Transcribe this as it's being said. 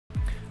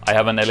I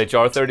have an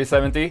LHR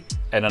 3070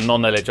 and a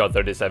non-LHR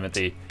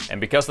 3070, and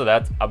because of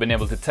that, I've been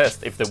able to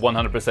test if the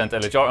 100%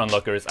 LHR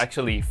unlocker is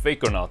actually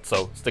fake or not,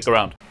 so stick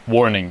around.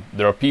 Warning,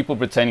 there are people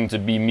pretending to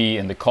be me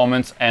in the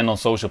comments and on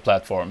social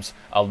platforms.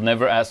 I'll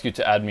never ask you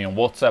to add me on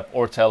WhatsApp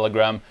or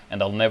Telegram,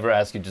 and I'll never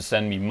ask you to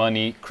send me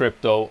money,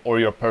 crypto,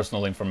 or your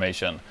personal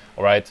information.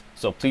 Alright,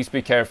 so please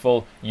be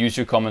careful, use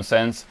your common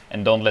sense,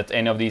 and don't let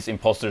any of these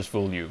imposters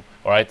fool you.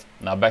 Alright,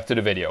 now back to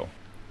the video.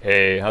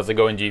 Hey, how's it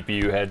going,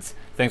 GPU heads?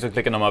 Thanks for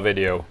clicking on my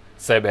video.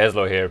 Seb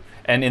Heslo here,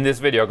 and in this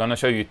video I'm going to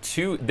show you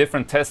two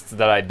different tests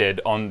that I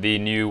did on the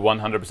new 100%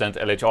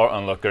 LHR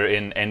unlocker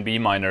in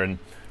NBminer and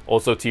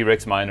also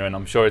T-Rex miner, and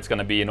I'm sure it's going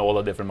to be in all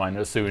the different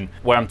miners soon,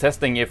 where I'm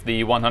testing if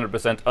the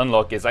 100%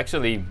 unlock is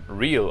actually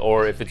real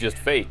or if it's just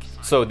fake.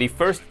 So the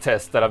first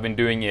test that I've been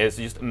doing is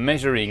just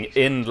measuring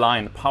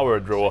inline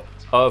power draw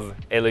of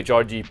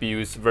LHR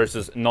GPUs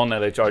versus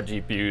non-LHR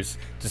GPUs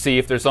to see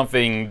if there's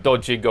something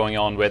dodgy going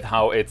on with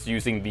how it's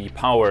using the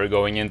power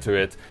going into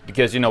it.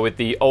 Because, you know, with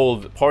the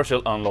old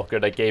partial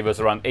unlocker that gave us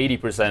around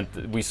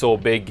 80%, we saw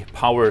big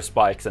power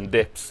spikes and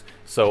dips.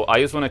 So I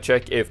just want to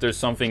check if there's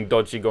something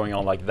dodgy going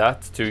on like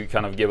that to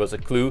kind of give us a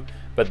clue.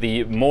 But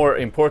the more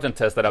important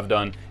test that I've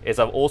done is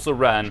I've also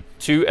ran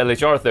two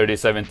LHR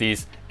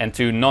 3070s and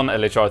two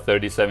non-LHR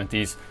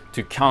 3070s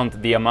to count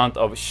the amount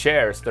of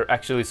shares they're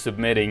actually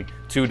submitting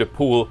to the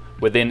pool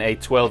within a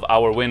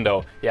 12-hour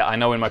window. Yeah, I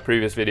know in my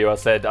previous video I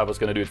said I was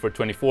going to do it for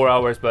 24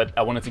 hours, but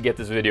I wanted to get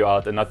this video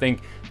out, and I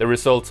think the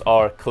results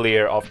are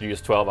clear after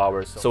just 12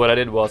 hours. So what I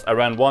did was I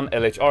ran one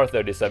LHR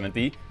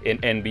 3070 in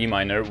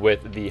NBminer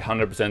with the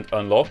 100%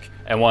 unlock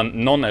and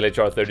one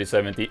non-LHR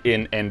 3070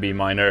 in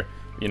NBminer,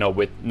 you know,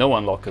 with no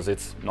unlock because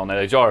it's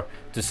non-LHR,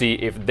 to see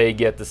if they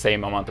get the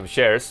same amount of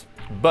shares.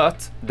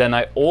 But then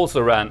I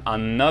also ran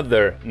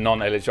another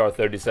non-LHR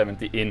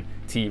 3070 in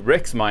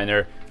T-Rex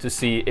miner to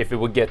see if it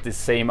would get the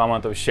same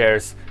amount of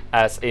shares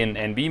as in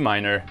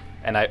NBminer.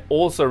 And I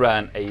also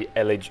ran a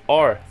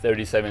LHR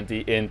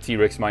 3070 in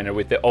T-Rex miner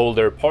with the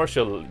older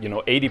partial, you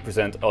know,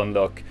 80%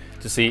 unlock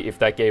to see if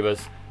that gave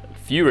us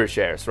fewer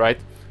shares, right?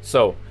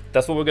 So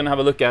that's what we're gonna have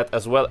a look at,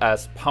 as well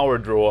as power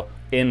draw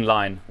in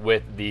line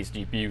with these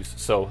GPUs.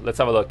 So let's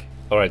have a look.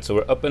 All right, so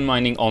we're up and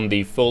mining on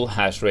the full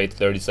hash rate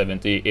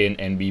 3070 in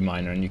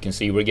NBminer, and you can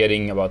see we're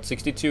getting about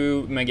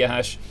 62 mega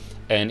hash.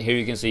 And here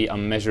you can see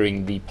I'm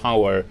measuring the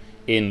power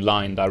in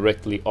line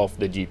directly off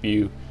the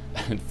GPU.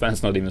 The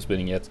fan's not even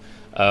spinning yet.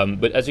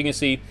 But as you can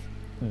see,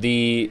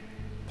 the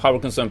power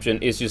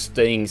consumption is just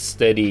staying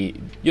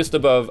steady, just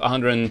above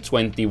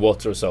 120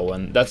 watts or so,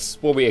 and that's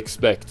what we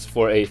expect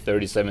for a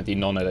 3070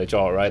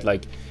 non-LHR, right?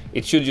 Like,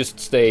 it should just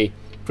stay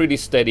pretty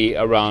steady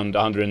around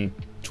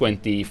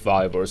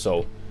 125 or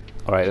so.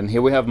 All right, and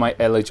here we have my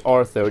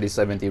LHR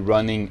 3070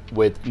 running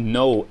with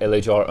no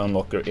LHR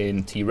unlocker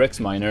in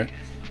T-Rex miner,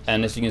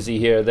 and as you can see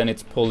here, then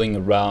it's pulling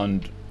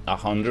around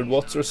 100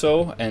 watts or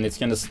so, and it's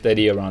kind of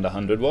steady around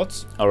 100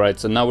 watts. All right,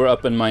 so now we're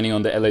up and mining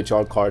on the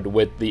LHR card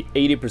with the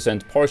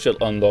 80% partial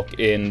unlock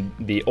in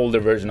the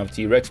older version of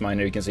T-Rex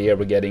miner. You can see here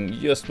we're getting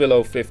just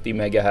below 50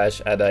 mega hash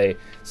at a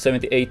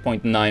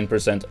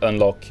 78.9%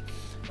 unlock,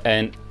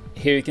 and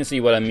here you can see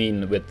what I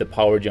mean with the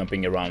power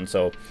jumping around.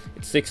 So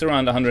it sticks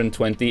around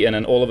 120, and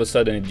then all of a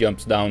sudden it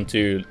jumps down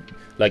to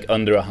like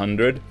under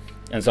 100,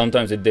 and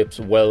sometimes it dips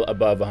well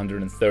above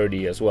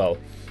 130 as well.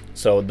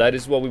 So that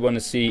is what we want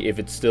to see if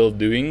it's still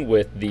doing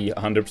with the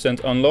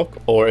 100% unlock,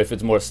 or if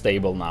it's more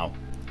stable now.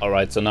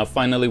 Alright, so now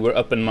finally we're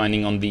up and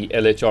mining on the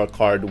LHR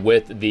card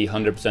with the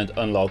 100%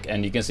 unlock,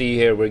 and you can see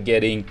here we're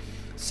getting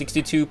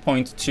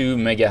 62.2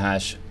 mega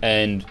hash,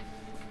 and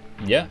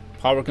yeah,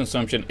 power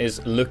consumption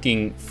is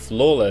looking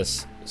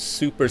flawless,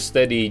 super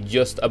steady,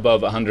 just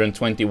above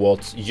 120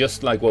 watts,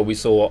 just like what we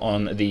saw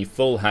on the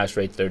full hash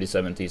rate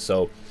 3070.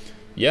 So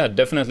yeah,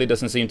 definitely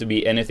doesn't seem to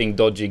be anything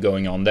dodgy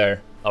going on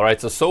there.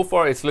 Alright, so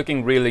far it's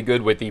looking really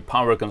good with the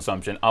power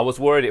consumption. I was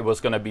worried it was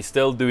going to be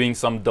still doing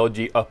some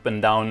dodgy up and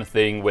down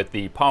thing with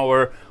the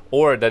power,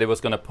 or that it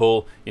was going to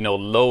pull, you know,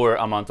 lower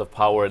amount of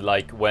power,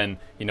 like when,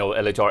 you know,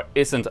 LHR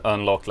isn't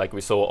unlocked, like we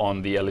saw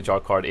on the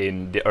LHR card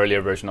in the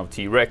earlier version of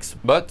T-Rex.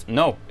 But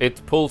no,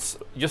 it pulls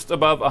just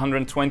above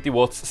 120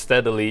 watts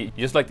steadily,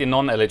 just like the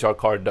non-LHR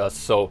card does.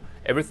 So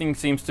everything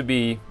seems to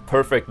be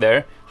perfect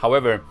there.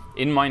 However,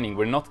 in mining,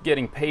 we're not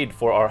getting paid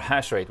for our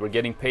hash rate, we're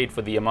getting paid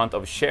for the amount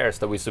of shares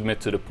that we submit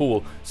to the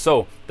pool.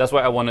 So that's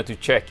why I wanted to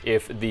check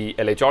if the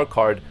LHR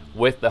card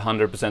with the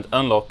 100%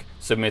 unlock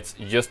submits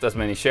just as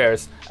many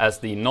shares as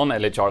the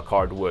non-LHR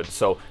card would.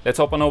 So let's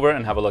hop on over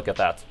and have a look at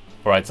that.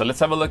 Alright, so let's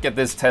have a look at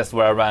this test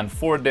where I ran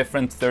 4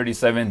 different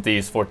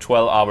 3070s for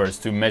 12 hours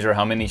to measure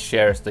how many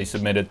shares they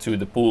submitted to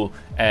the pool.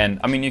 And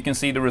I mean, you can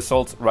see the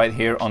results right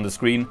here on the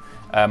screen.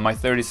 My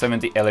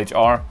 3070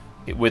 LHR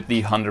with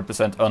the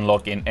 100%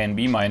 unlock in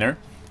NBminer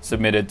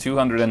submitted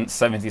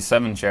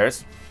 277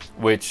 shares,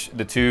 which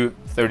the two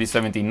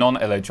 3070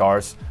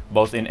 non-LHRs,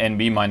 both in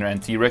NBminer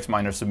and T-Rex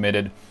miner,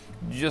 submitted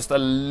just a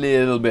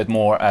little bit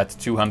more at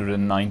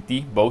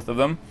 290, both of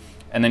them.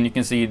 And then you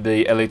can see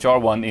the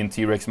LHR one in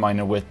T-Rex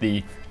miner with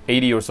the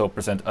 80% or so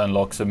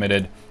unlock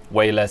submitted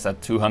way less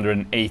at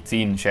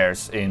 218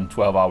 shares in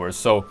 12 hours.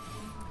 So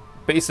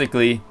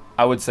basically,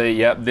 I would say,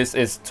 yeah, this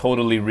is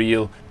totally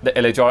real. The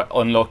LHR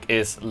unlock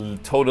is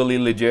totally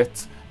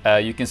legit.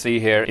 You can see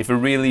here, if you're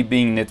really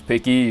being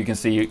nitpicky, you can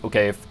see,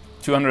 okay, if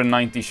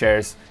 290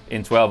 shares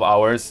in 12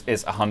 hours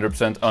is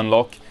 100%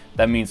 unlock,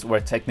 that means we're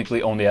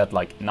technically only at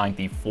like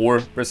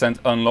 94%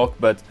 unlock,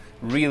 but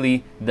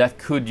really that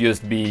could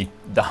just be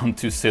down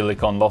to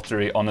Silicon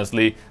Lottery,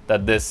 honestly,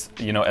 that this,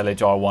 you know,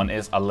 LHR one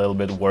is a little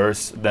bit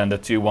worse than the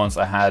two ones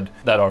I had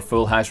that are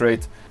full hash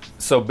rate.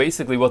 So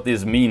basically what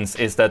this means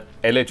is that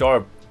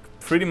LHR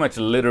pretty much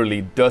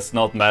literally does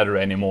not matter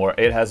anymore.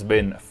 It has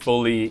been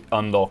fully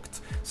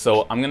unlocked.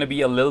 So I'm gonna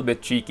be a little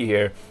bit cheeky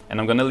here, and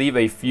I'm gonna leave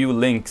a few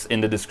links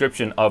in the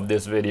description of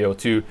this video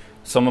to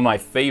some of my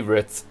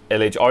favorite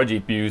LHR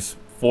GPUs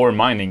for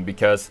mining,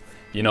 because,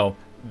 you know,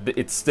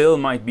 it still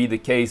might be the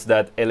case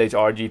that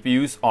LHR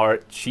GPUs are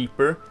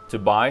cheaper to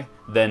buy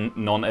than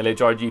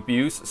non-LHR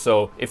GPUs.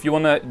 So if you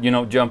wanna, you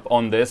know, jump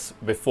on this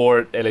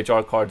before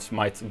LHR cards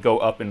might go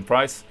up in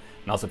price,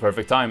 now's the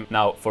perfect time.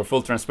 Now, for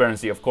full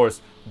transparency, of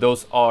course,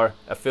 those are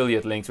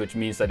affiliate links, which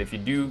means that if you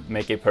do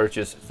make a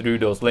purchase through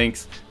those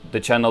links, the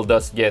channel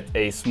does get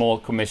a small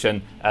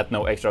commission at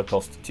no extra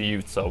cost to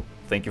you. So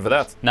thank you for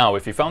that. Now,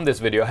 if you found this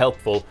video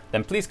helpful,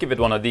 then please give it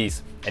one of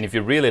these. And if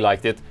you really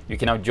liked it, you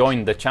can now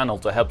join the channel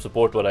to help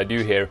support what I do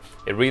here.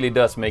 It really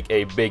does make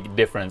a big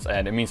difference,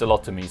 and it means a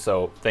lot to me,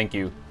 so thank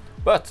you.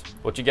 But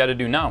what you gotta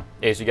do now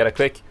is you gotta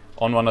click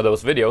on one of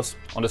those videos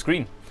on the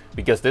screen.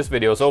 Because this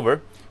video is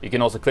over, you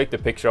can also click the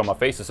picture on my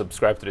face to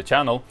subscribe to the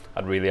channel.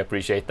 I'd really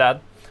appreciate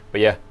that.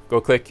 But yeah, go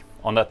click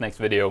on that next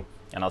video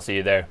and I'll see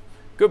you there.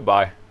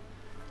 Goodbye.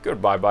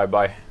 Goodbye, bye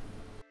bye.